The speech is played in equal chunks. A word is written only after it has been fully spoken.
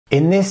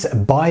In this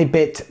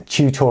Bybit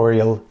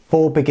tutorial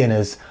for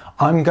beginners,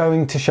 I'm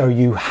going to show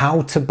you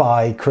how to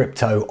buy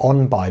crypto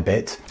on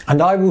Bybit,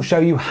 and I will show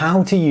you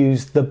how to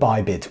use the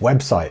Bybit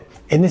website.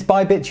 In this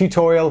Bybit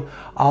tutorial,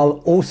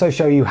 I'll also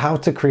show you how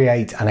to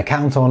create an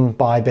account on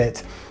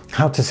Bybit,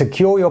 how to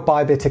secure your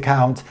Bybit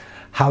account,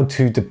 how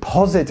to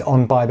deposit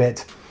on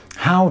Bybit,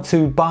 how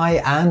to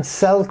buy and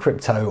sell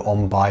crypto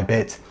on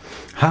Bybit,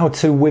 how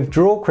to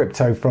withdraw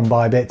crypto from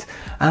Bybit,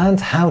 and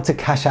how to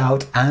cash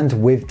out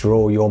and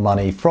withdraw your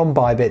money from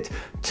Bybit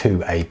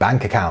to a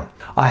bank account.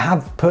 I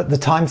have put the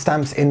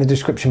timestamps in the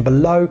description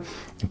below,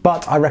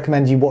 but I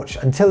recommend you watch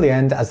until the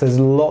end as there's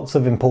lots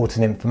of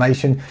important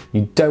information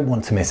you don't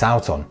want to miss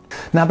out on.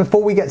 Now,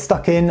 before we get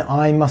stuck in,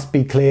 I must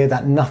be clear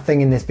that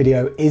nothing in this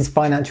video is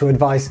financial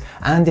advice,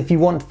 and if you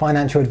want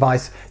financial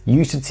advice,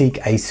 you should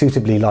seek a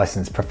suitably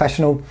licensed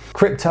professional.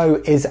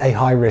 Crypto is a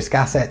high-risk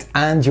asset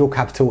and your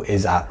capital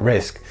is at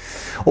risk.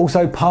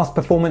 Also, past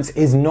performance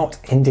is not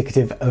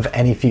indicative of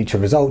any future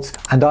results,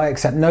 and I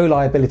accept no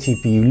liability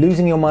for you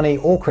losing your money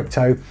or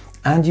crypto,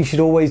 and you should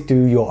always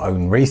do your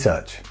own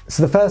research.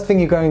 So the first thing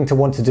you're going to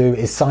want to do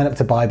is sign up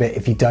to Bybit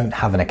if you don't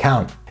have an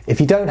account. If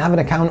you don't have an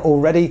account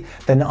already,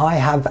 then I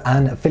have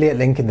an affiliate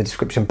link in the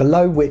description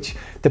below, which,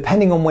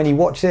 depending on when you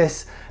watch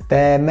this,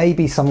 there may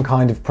be some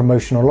kind of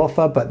promotional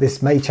offer, but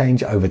this may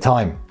change over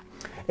time.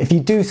 If you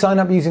do sign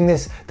up using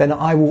this, then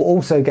I will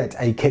also get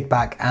a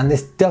kickback, and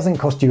this doesn't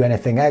cost you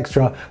anything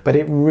extra, but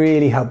it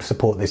really helps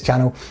support this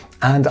channel,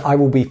 and I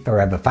will be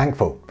forever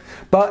thankful.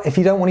 But if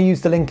you don't want to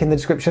use the link in the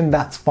description,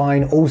 that's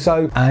fine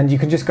also, and you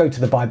can just go to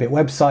the Bybit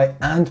website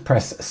and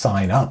press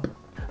sign up.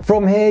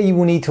 From here, you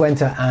will need to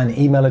enter an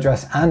email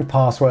address and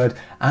password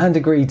and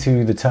agree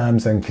to the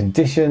terms and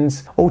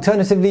conditions.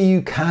 Alternatively,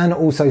 you can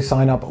also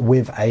sign up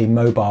with a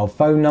mobile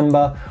phone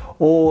number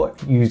or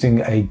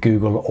using a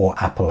Google or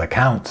Apple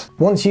account.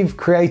 Once you've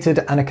created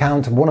an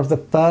account, one of the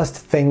first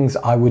things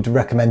I would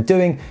recommend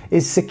doing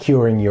is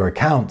securing your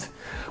account,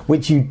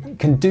 which you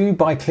can do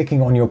by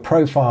clicking on your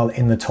profile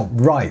in the top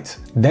right.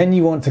 Then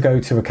you want to go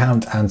to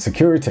Account and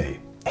Security.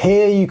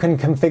 Here you can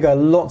configure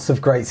lots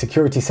of great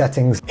security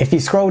settings. If you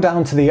scroll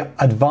down to the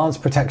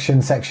Advanced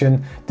Protection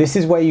section, this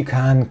is where you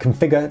can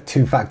configure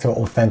two-factor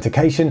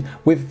authentication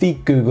with the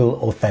Google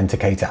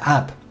Authenticator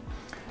app.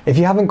 If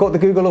you haven't got the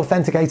Google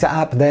Authenticator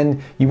app,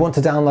 then you want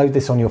to download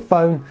this on your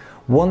phone.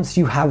 Once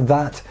you have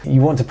that, you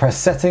want to press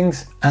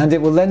Settings, and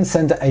it will then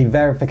send a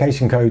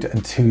verification code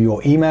to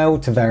your email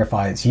to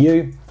verify it's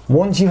you.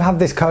 Once you have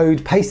this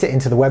code, paste it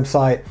into the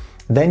website.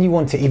 Then you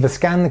want to either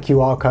scan the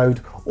QR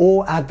code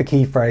or add the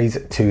key phrase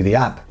to the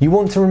app. You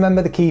want to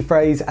remember the key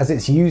phrase as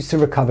it's used to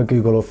recover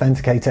Google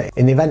Authenticator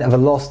in the event of a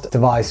lost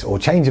device or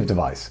change of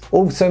device.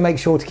 Also, make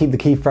sure to keep the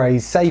key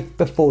phrase safe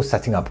before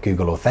setting up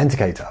Google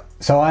Authenticator.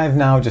 So I have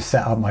now just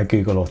set up my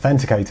Google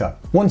Authenticator.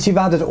 Once you've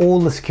added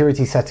all the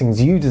security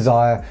settings you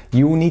desire,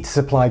 you will need to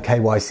supply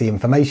KYC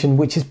information,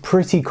 which is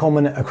pretty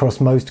common across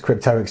most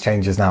crypto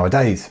exchanges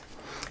nowadays.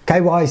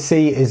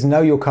 KYC is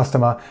Know Your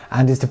Customer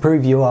and is to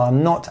prove you are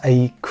not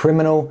a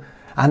criminal.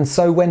 And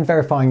so when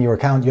verifying your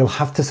account, you'll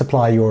have to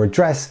supply your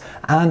address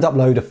and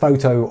upload a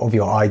photo of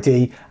your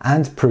ID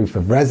and proof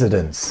of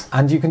residence.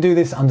 And you can do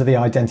this under the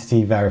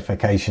identity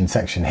verification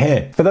section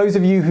here. For those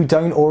of you who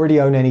don't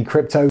already own any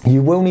crypto,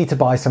 you will need to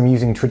buy some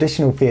using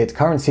traditional fiat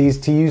currencies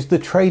to use the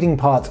trading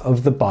part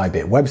of the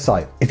Bybit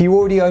website. If you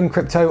already own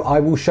crypto, I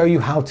will show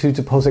you how to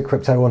deposit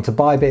crypto onto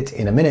Bybit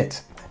in a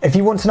minute. If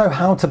you want to know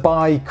how to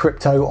buy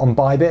crypto on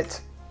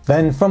Bybit,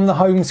 then from the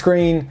home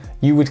screen,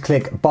 you would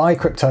click Buy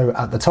Crypto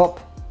at the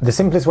top. The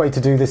simplest way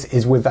to do this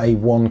is with a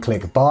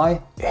one-click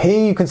buy.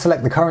 Here you can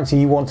select the currency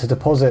you want to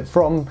deposit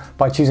from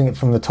by choosing it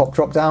from the top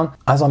drop-down.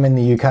 As I'm in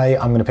the UK,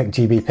 I'm going to pick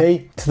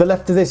GBP. To the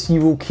left of this, you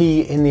will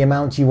key in the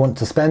amount you want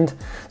to spend.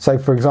 So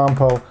for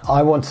example,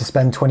 I want to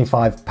spend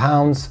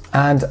 £25,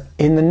 and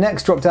in the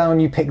next drop-down,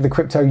 you pick the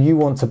crypto you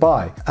want to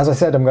buy. As I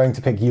said, I'm going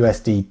to pick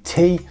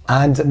USDT,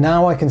 and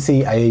now I can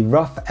see a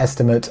rough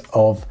estimate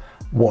of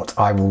what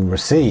I will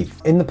receive.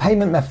 In the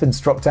payment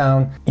methods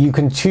drop-down, you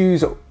can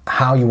choose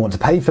how you want to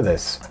pay for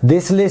this.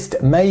 This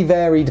list may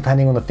vary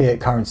depending on the fiat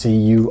currency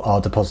you are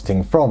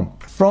depositing from.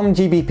 From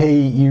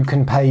GBP, you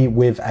can pay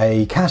with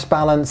a cash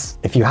balance,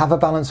 if you have a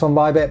balance on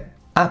Bybit,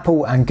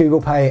 Apple and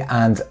Google Pay,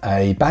 and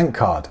a bank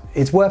card.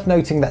 It's worth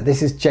noting that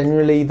this is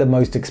generally the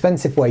most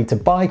expensive way to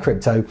buy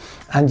crypto,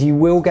 and you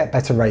will get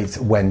better rates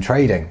when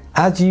trading.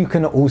 As you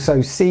can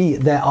also see,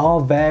 there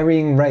are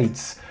varying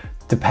rates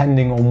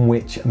depending on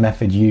which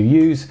method you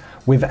use,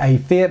 with a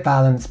fiat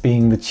balance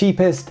being the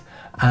cheapest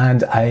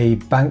and a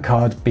bank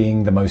card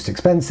being the most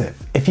expensive.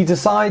 If you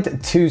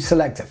decide to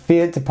select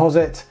fiat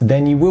deposit,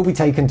 then you will be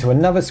taken to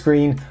another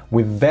screen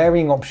with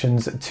varying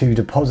options to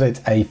deposit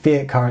a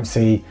fiat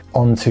currency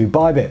onto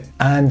Bybit.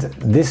 And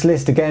this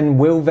list again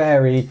will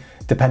vary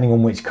depending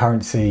on which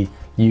currency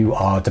you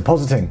are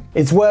depositing.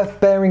 It's worth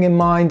bearing in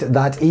mind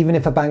that even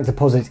if a bank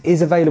deposit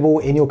is available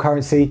in your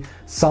currency,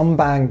 some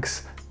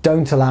banks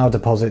don't allow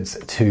deposits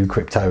to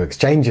crypto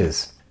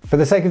exchanges. For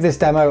the sake of this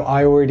demo,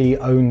 I already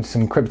own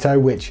some crypto,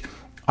 which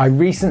I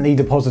recently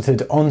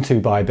deposited onto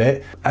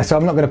Bybit, so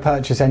I'm not going to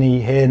purchase any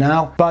here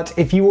now. But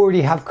if you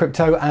already have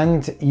crypto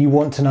and you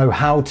want to know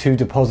how to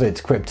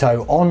deposit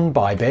crypto on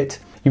Bybit,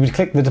 you would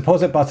click the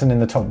deposit button in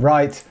the top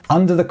right.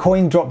 Under the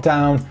coin drop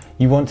down,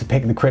 you want to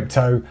pick the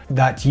crypto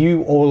that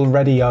you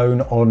already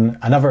own on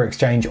another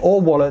exchange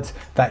or wallet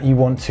that you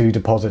want to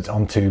deposit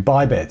onto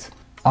Bybit.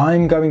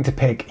 I'm going to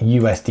pick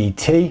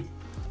USDT.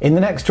 In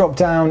the next drop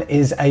down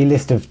is a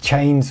list of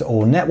chains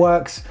or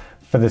networks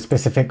for the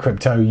specific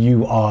crypto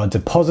you are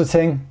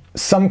depositing.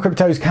 Some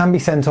cryptos can be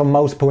sent on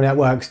multiple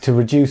networks to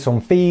reduce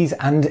on fees,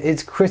 and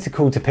it's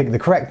critical to pick the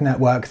correct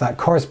network that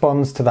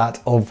corresponds to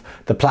that of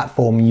the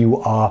platform you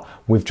are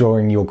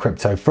withdrawing your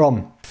crypto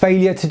from.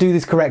 Failure to do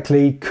this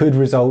correctly could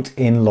result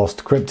in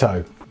lost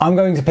crypto. I'm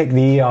going to pick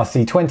the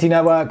ERC20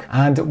 network,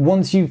 and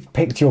once you've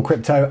picked your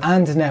crypto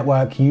and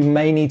network, you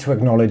may need to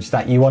acknowledge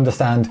that you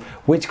understand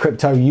which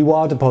crypto you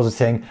are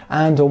depositing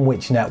and on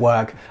which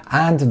network,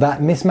 and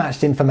that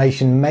mismatched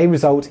information may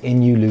result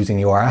in you losing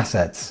your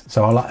assets.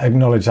 So I'll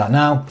acknowledge that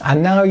now.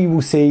 And now you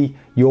will see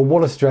your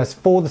wallet address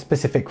for the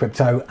specific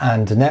crypto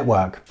and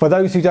network. For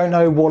those who don't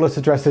know, wallet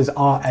addresses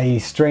are a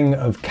string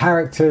of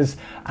characters,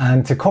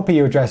 and to copy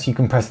your address, you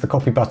can press the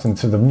copy button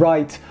to the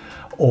right,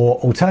 or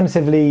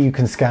alternatively, you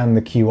can scan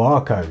the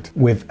QR code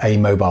with a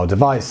mobile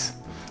device.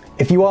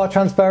 If you are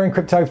transferring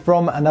crypto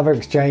from another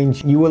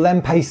exchange, you will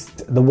then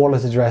paste the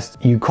wallet address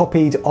you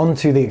copied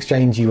onto the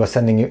exchange you are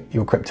sending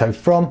your crypto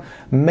from,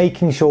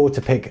 making sure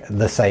to pick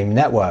the same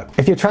network.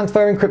 If you're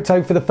transferring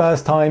crypto for the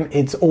first time,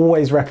 it's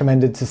always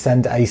recommended to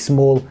send a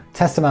small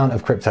test amount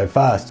of crypto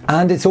first,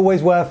 and it's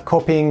always worth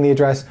copying the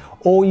address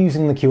or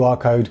using the QR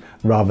code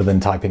rather than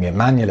typing it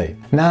manually.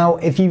 Now,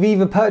 if you've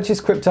either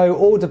purchased crypto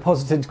or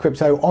deposited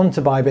crypto onto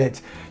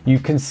Bybit, you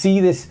can see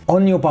this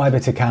on your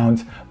Bybit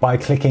account by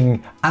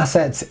clicking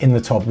Assets in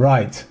the top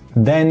right,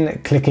 then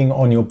clicking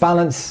on your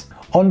balance.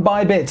 On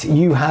Bybit,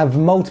 you have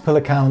multiple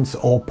accounts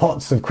or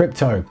pots of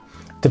crypto.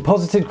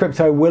 Deposited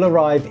crypto will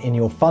arrive in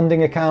your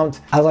funding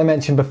account. As I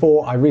mentioned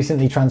before, I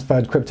recently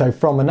transferred crypto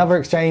from another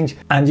exchange,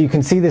 and you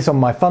can see this on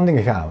my funding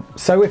account.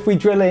 So if we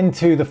drill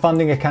into the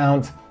funding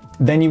account,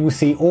 then you will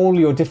see all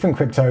your different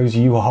cryptos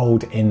you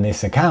hold in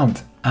this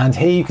account. And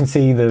here you can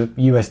see the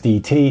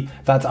USDT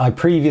that I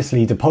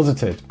previously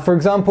deposited. For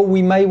example,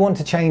 we may want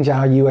to change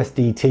our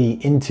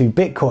USDT into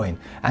Bitcoin,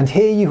 and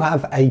here you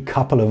have a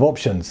couple of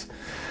options.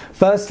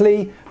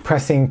 Firstly,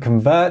 pressing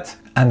convert,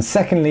 and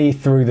secondly,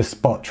 through the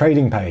spot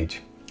trading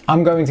page.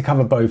 I'm going to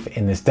cover both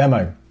in this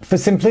demo. For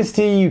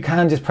simplicity, you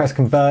can just press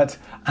convert,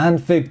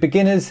 and for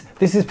beginners,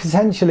 this is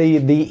potentially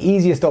the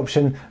easiest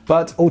option,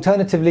 but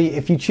alternatively,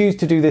 if you choose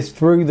to do this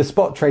through the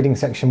spot trading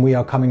section we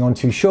are coming on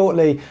to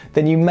shortly,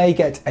 then you may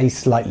get a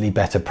slightly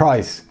better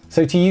price.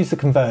 So to use the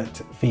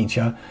convert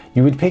feature,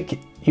 you would pick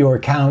your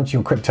account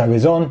your crypto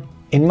is on.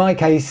 In my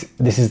case,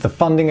 this is the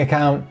funding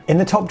account. In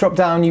the top drop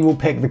down, you will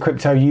pick the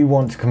crypto you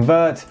want to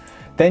convert.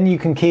 Then you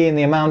can key in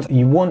the amount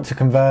you want to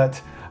convert.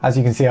 As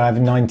you can see, I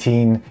have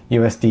 19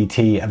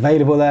 USDT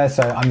available there,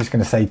 so I'm just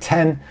going to say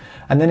 10.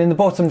 And then in the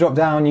bottom drop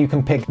down, you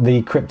can pick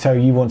the crypto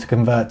you want to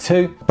convert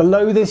to.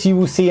 Below this, you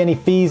will see any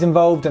fees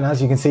involved, and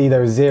as you can see,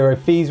 there are 0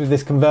 fees with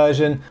this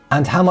conversion,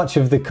 and how much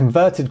of the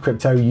converted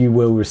crypto you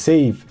will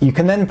receive. You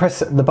can then press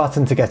the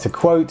button to get a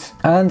quote,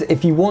 and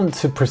if you want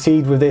to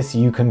proceed with this,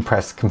 you can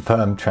press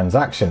confirm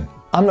transaction.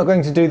 I'm not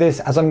going to do this,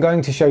 as I'm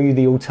going to show you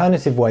the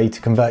alternative way to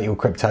convert your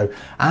crypto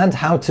and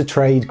how to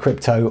trade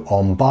crypto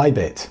on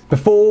Bybit.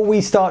 Before we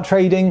start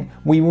trading,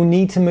 we will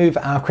need to move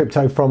our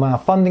crypto from our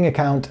funding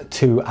account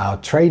to our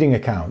trading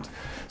account.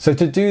 So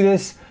to do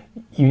this,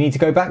 you need to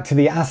go back to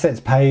the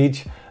assets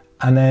page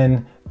and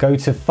then go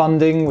to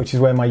funding, which is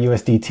where my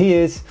USDT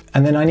is.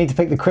 And then I need to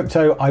pick the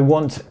crypto I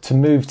want to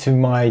move to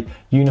my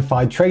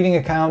unified trading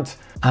account.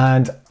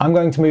 And I'm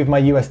going to move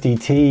my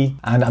USDT,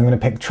 and I'm going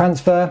to pick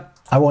transfer.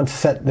 I want to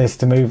set this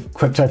to move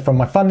crypto from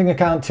my funding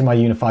account to my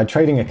unified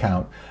trading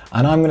account.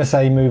 And I'm going to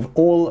say move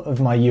all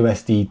of my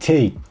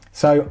USDT.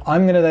 So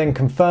I'm going to then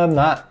confirm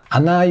that.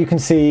 And now you can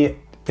see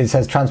it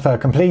says transfer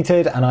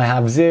completed, and I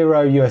have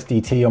 0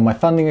 USDT on my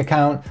funding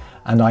account.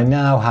 And I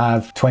now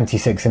have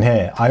 26 in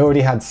here. I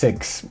already had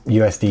 6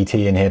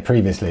 USDT in here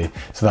previously,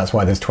 so that's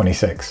why there's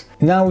 26.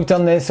 Now we've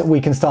done this,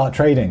 we can start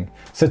trading.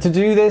 So to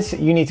do this,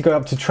 you need to go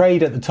up to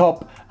trade at the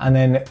top and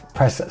then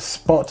press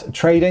spot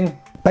trading.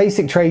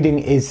 Basic trading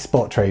is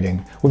spot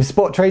trading. With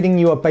spot trading,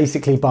 you are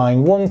basically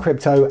buying one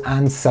crypto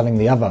and selling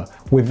the other,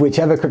 with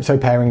whichever crypto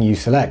pairing you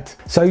select.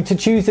 So to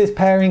choose this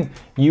pairing,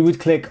 you would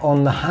click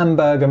on the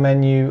hamburger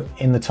menu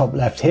in the top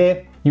left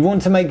here. You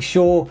want to make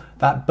sure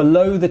that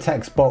below the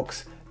text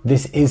box,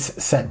 this is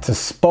set to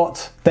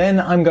spot. Then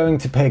I'm going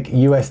to pick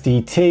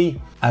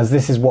USDT, as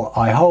this is what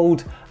I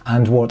hold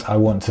and what I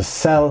want to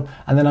sell.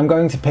 And then I'm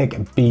going to pick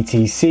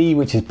BTC,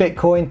 which is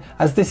Bitcoin,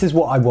 as this is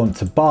what I want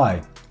to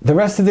buy. The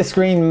rest of the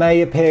screen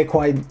may appear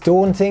quite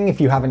daunting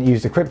if you haven't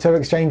used a crypto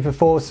exchange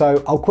before,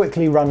 so I'll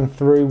quickly run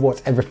through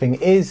what everything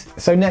is.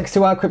 So next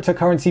to our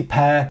cryptocurrency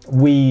pair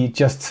we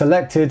just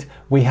selected,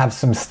 we have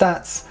some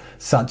stats.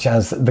 such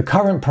as the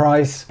current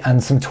price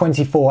and some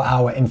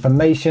 24-hour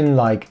information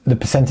like the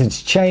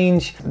percentage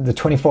change, the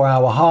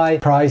 24-hour high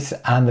price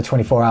and the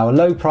 24-hour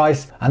low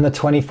price, and the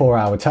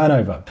 24-hour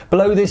turnover.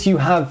 Below this you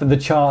have the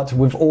chart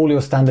with all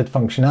your standard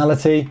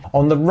functionality.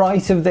 On the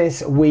right of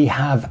this we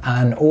have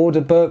an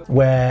order book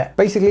where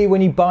basically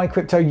when you buy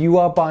crypto you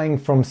are buying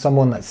from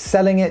someone that's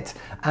selling it,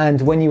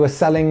 and when you are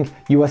selling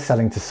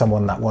to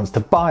someone that wants to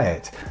buy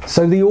it.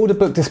 So the order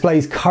book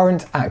displays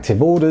current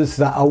active orders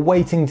that are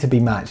waiting to be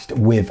matched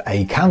with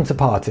a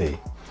counterparty.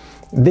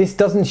 This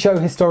doesn't show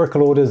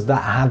historical orders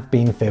that have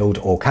been filled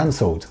or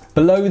cancelled.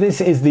 Below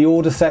this is the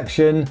order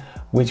section,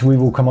 which we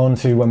will come on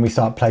to when we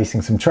start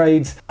placing some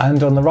trades.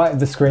 And on the right of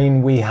the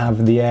screen, we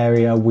have the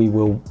area we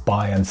will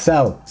buy and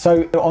sell.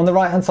 So on the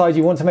right hand side,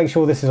 you want to make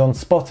sure this is on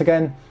spot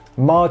again.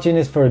 Margin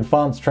is for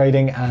advanced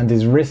trading and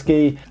is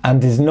risky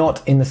and is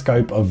not in the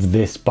scope of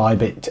this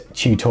Bybit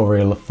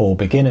tutorial for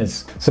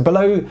beginners. So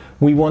below,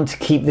 we want to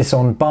keep this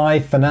on buy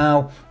for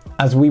now,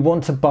 as we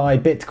want to buy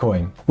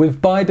Bitcoin.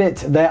 With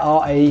Bybit, there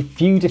are a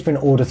few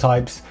different order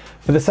types.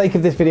 For the sake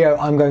of this video,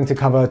 I'm going to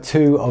cover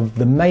two of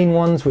the main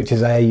ones, which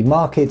is a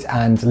market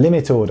and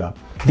limit order.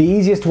 The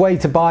easiest way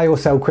to buy or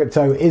sell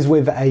crypto is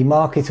with a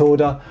market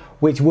order,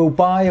 which will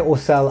buy or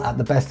sell at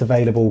the best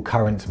available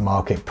current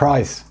market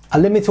price. A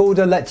limit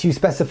order lets you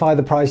specify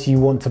the price you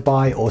want to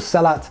buy or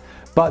sell at,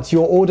 but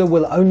your order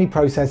will only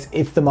process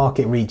if the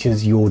market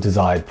reaches your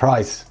desired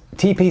price.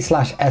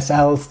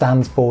 TP/SL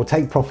stands for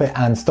take profit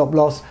and stop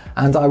loss,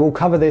 and I will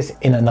cover this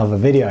in another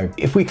video.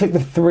 If we click the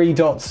three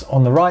dots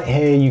on the right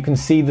here, you can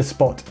see the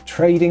spot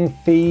trading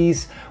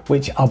fees,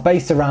 which are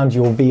based around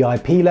your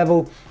VIP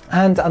level,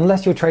 and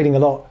unless you're trading a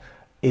lot,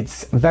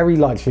 it's very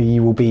likely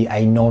you will be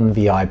a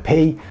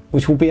non-VIP,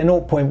 which will be a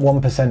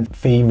 0.1%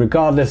 fee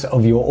regardless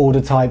of your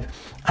order type.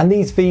 And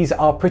these fees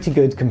are pretty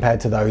good compared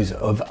to those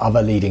of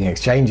other leading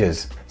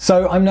exchanges.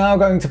 So I'm now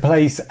going to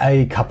place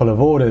a couple of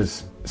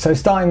orders. So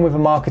starting with a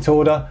market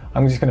order,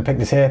 I'm just going to pick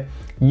this here.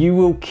 You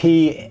will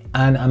key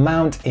an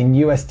amount in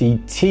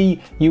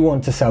USDT you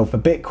want to sell for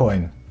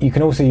Bitcoin. You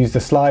can also use the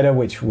slider,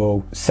 which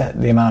will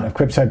set the amount of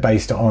crypto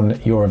based on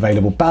your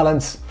available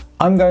balance.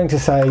 I'm going to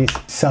say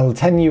sell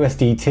 10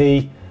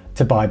 USDT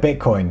to buy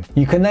Bitcoin.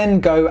 You can then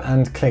go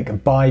and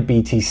click buy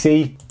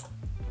BTC.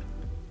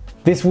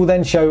 This will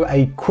then show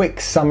a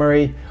quick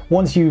summary.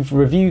 Once you've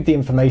reviewed the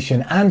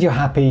information and you're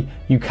happy,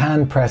 you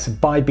can press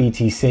buy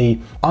BTC.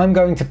 I'm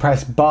going to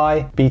press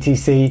buy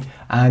BTC,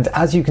 and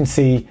as you can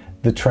see,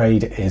 the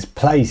trade is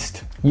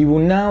placed. You will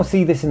now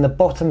see this in the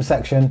bottom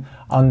section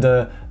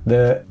under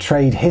the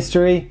trade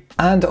history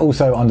and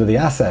also under the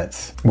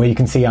assets, where you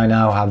can see I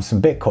now have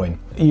some Bitcoin.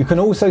 You can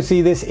also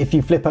see this if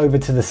you flip over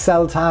to the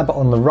sell tab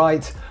on the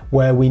right,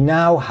 where we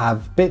now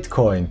have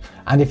Bitcoin.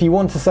 And if you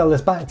want to sell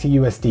this back to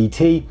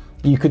USDT,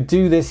 you could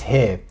do this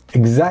here.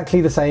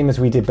 Exactly the same as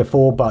we did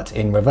before, but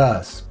in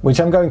reverse, which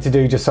I'm going to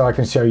do just so I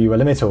can show you a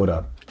limit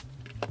order.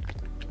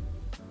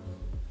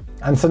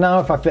 And so now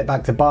if I flip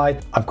back to buy,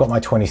 I've got my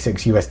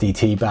 26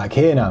 USDT back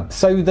here now.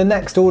 So the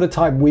next order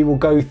type we will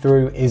go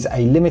through is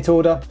a limit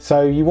order.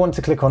 So you want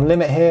to click on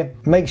limit here.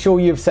 Make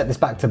sure you've set this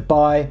back to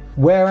buy.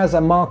 Whereas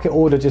a market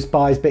order just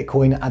buys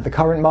Bitcoin at the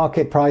current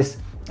market price,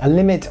 a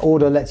limit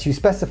order lets you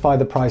specify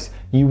the price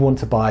you want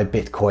to buy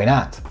Bitcoin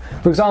at.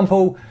 For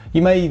example,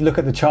 you may look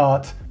at the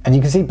chart and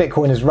you can see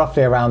Bitcoin is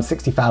roughly around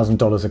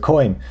 $60,000 a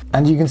coin.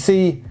 And you can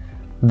see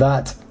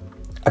that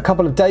a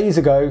couple of days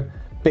ago,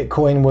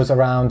 Bitcoin was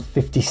around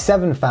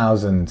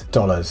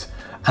 $57,000.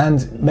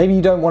 And maybe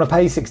you don't want to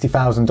pay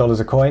 $60,000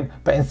 a coin,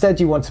 but instead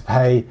you want to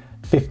pay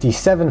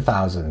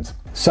 $57,000.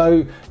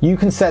 So you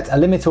can set a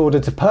limit order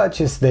to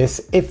purchase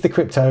this if the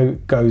crypto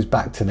goes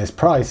back to this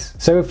price.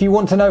 So if you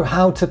want to know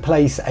how to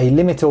place a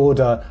limit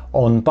order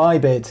on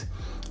Bybit,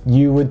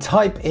 you would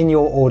type in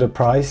your order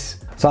price.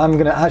 So I'm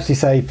going to actually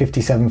say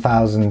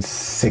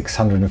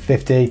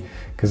 57,650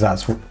 because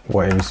that's what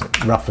it was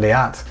roughly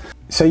at.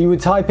 So you would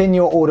type in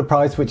your order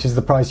price, which is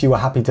the price you are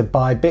happy to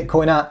buy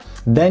Bitcoin at.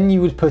 Then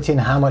you would put in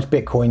how much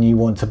Bitcoin you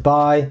want to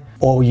buy,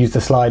 or use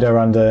the slider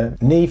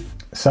underneath.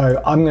 So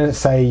I'm going to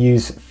say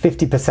use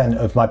 50%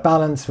 of my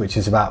balance, which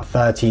is about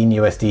 13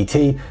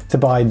 USDT, to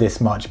buy this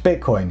much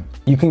Bitcoin.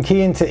 You can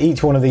key into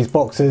each one of these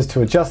boxes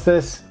to adjust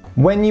this.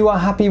 When you are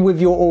happy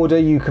with your order,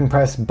 you can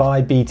press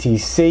buy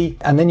BTC,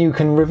 and then you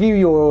can review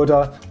your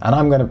order, and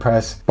I'm going to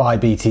press buy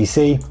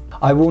BTC.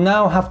 I will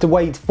now have to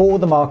wait for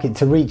the market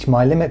to reach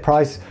my limit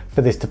price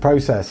for this to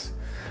process.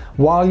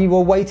 While you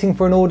are waiting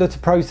for an order to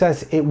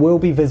process, it will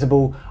be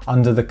visible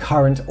under the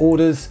current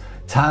orders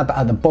tab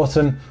at the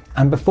bottom,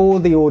 and before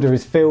the order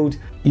is filled,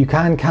 you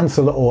can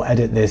cancel or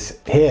edit this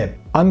here.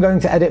 I'm going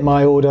to edit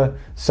my order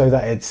so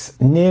that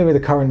it's nearer the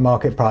current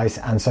market price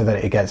and so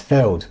that it gets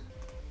filled.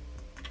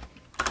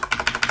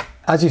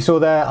 As you saw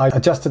there, I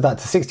adjusted that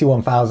to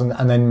 61,000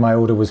 and then my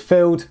order was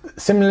filled.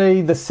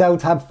 Similarly, the sell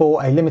tab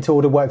for a limit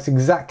order works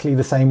exactly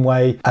the same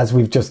way as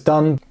we've just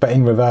done, but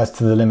in reverse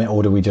to the limit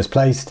order we just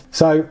placed.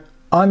 So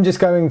I'm just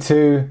going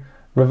to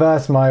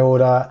reverse my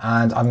order,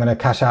 and I'm going to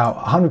cash out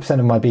 100%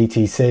 of my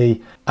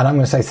BTC, and I'm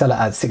going to say sell it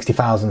at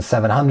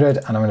 60,700,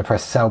 and I'm going to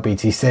press sell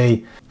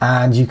BTC,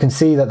 and you can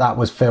see that that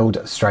was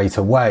filled straight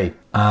away.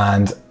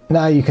 And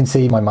now you can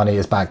see my money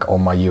is back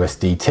on my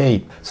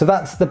USDT. So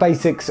that's the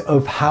basics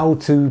of how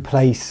to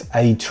place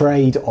a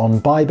trade on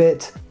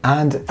Bybit.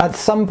 And at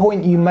some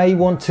point you may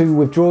want to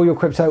withdraw your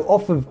crypto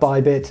off of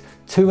Bybit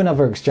to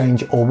another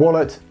exchange or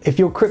wallet. If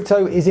your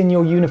crypto is in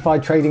your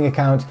unified trading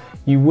account,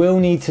 you will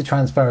need to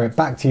transfer it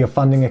back to your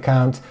funding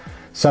account.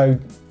 So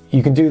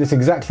you can do this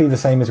exactly the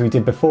same as we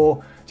did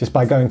before, just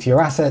by going to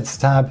your assets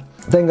tab,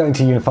 then going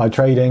to unified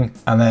trading,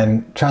 and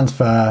then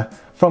transfer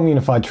from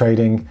unified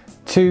trading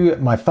to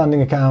my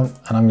funding account,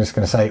 and I'm just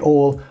going to say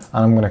all,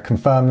 and I'm going to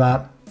confirm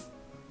that.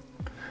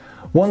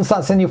 Once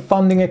that's in your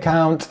funding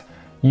account,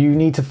 you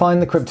need to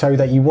find the crypto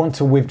that you want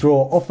to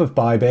withdraw off of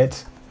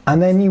Bybit,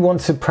 and then you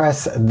want to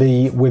press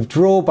the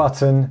withdraw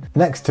button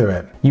next to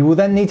it. You will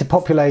then need to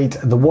populate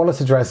the wallet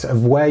address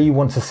of where you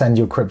want to send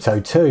your crypto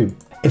to.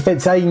 If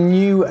it's a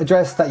new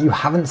address that you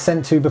haven't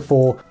sent to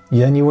before,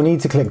 then you will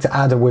need to click to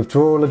add a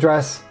withdrawal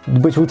address,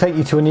 which will take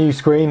you to a new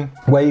screen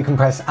where you can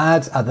press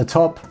add at the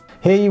top.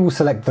 Here you will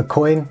select the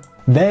coin.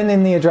 Then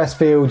in the address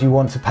field, you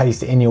want to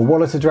paste in your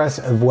wallet address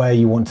of where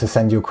you want to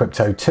send your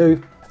crypto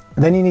to.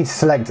 Then you need to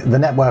select the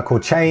network or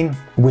chain,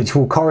 which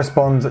will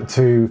correspond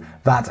to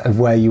that of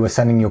where you are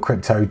sending your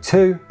crypto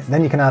to.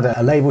 Then you can add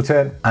a label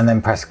to it and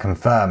then press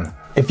confirm.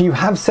 If you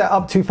have set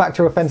up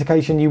two-factor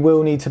authentication, you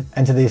will need to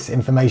enter this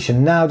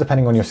information now,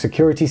 depending on your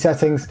security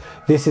settings.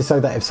 This is so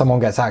that if someone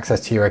gets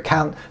access to your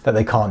account, that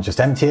they can't just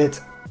empty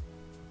it.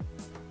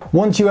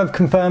 Once you have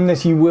confirmed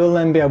this, you will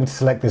then be able to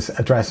select this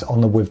address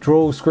on the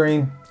withdrawal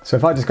screen. So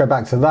if I just go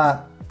back to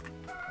that,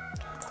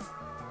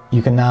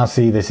 you can now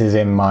see this is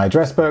in my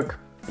address book.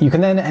 You can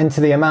then enter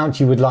the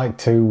amount you would like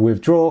to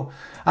withdraw.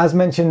 As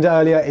mentioned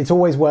earlier, it's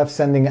always worth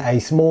sending a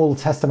small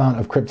test amount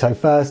of crypto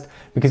first,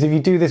 because if you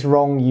do this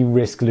wrong, you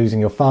risk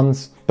losing your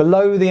funds.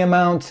 Below the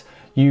amount,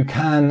 you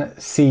can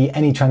see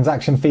any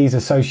transaction fees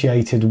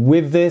associated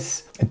with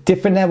this.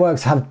 Different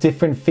networks have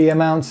different fee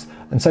amounts.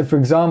 And so for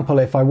example,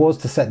 if I was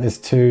to set this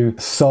to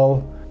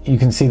Sol, you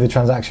can see the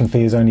transaction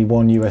fee is only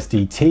 1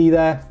 USDT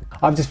there.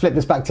 I've just flipped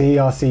this back to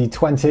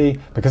ERC20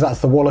 because that's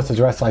the wallet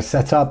address I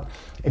set up.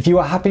 If you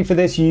are happy for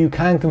this, you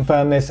can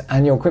confirm this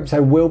and your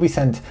crypto will be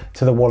sent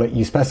to the wallet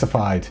you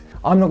specified.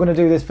 I'm not going to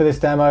do this for this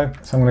demo,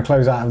 so I'm going to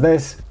close out of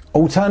this.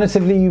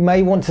 Alternatively, you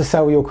may want to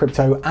sell your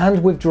crypto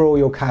and withdraw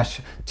your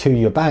cash to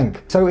your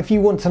bank. So if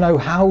you want to know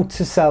how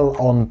to sell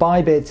on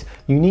Bybit,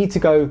 you need to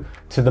go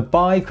to the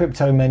Buy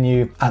Crypto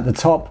menu at the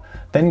top,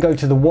 then go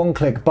to the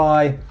one-click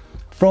buy.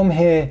 From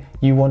here,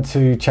 you want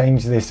to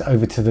change this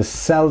over to the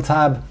Sell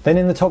tab. Then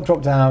in the top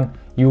drop down,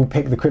 you will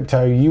pick the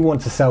crypto you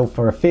want to sell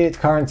for a fiat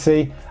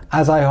currency.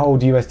 As I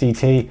hold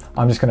USDT,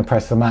 I'm just going to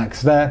press the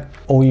max there,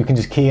 or you can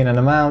just key in an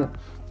amount.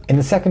 In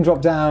the second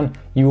drop down,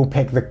 you will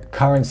pick the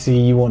currency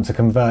you want to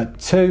convert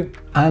to,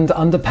 and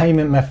under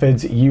payment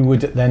methods, you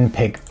would then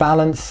pick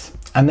balance,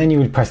 and then you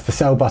would press the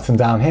sell button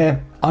down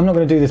here. I'm not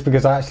going to do this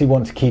because I actually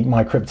want to keep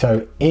my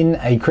crypto in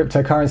a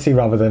cryptocurrency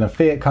rather than a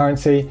fiat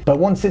currency. But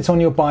once it's on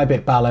your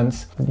Bybit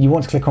balance, you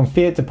want to click on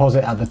fiat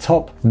deposit at the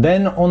top.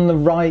 Then on the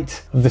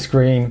right of the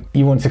screen,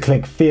 you want to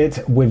click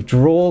fiat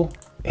withdrawal.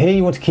 Here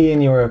you want to key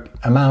in your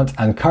amount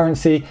and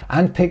currency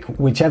and pick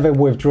whichever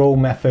withdrawal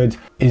method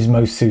is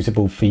most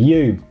suitable for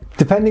you.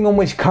 Depending on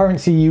which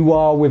currency you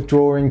are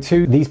withdrawing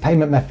to, these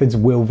payment methods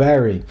will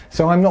vary.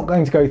 So I'm not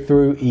going to go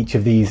through each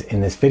of these in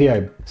this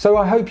video. So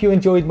I hope you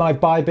enjoyed my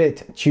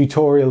Bybit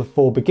tutorial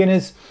for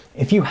beginners.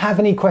 If you have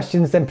any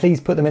questions, then please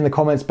put them in the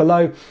comments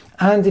below.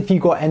 And if you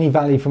got any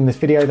value from this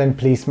video, then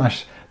please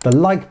smash the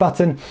like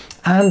button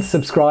and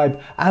subscribe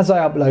as I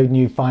upload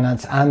new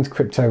finance and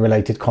crypto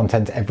related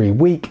content every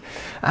week.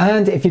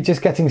 And if you're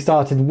just getting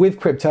started with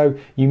crypto,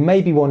 you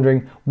may be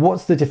wondering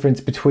what's the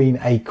difference between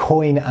a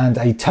coin and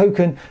a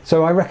token.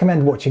 So I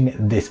recommend watching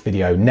this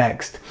video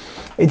next.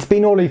 It's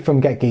been Ollie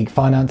from Get Geek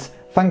Finance.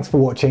 Thanks for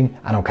watching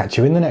and I'll catch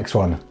you in the next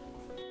one.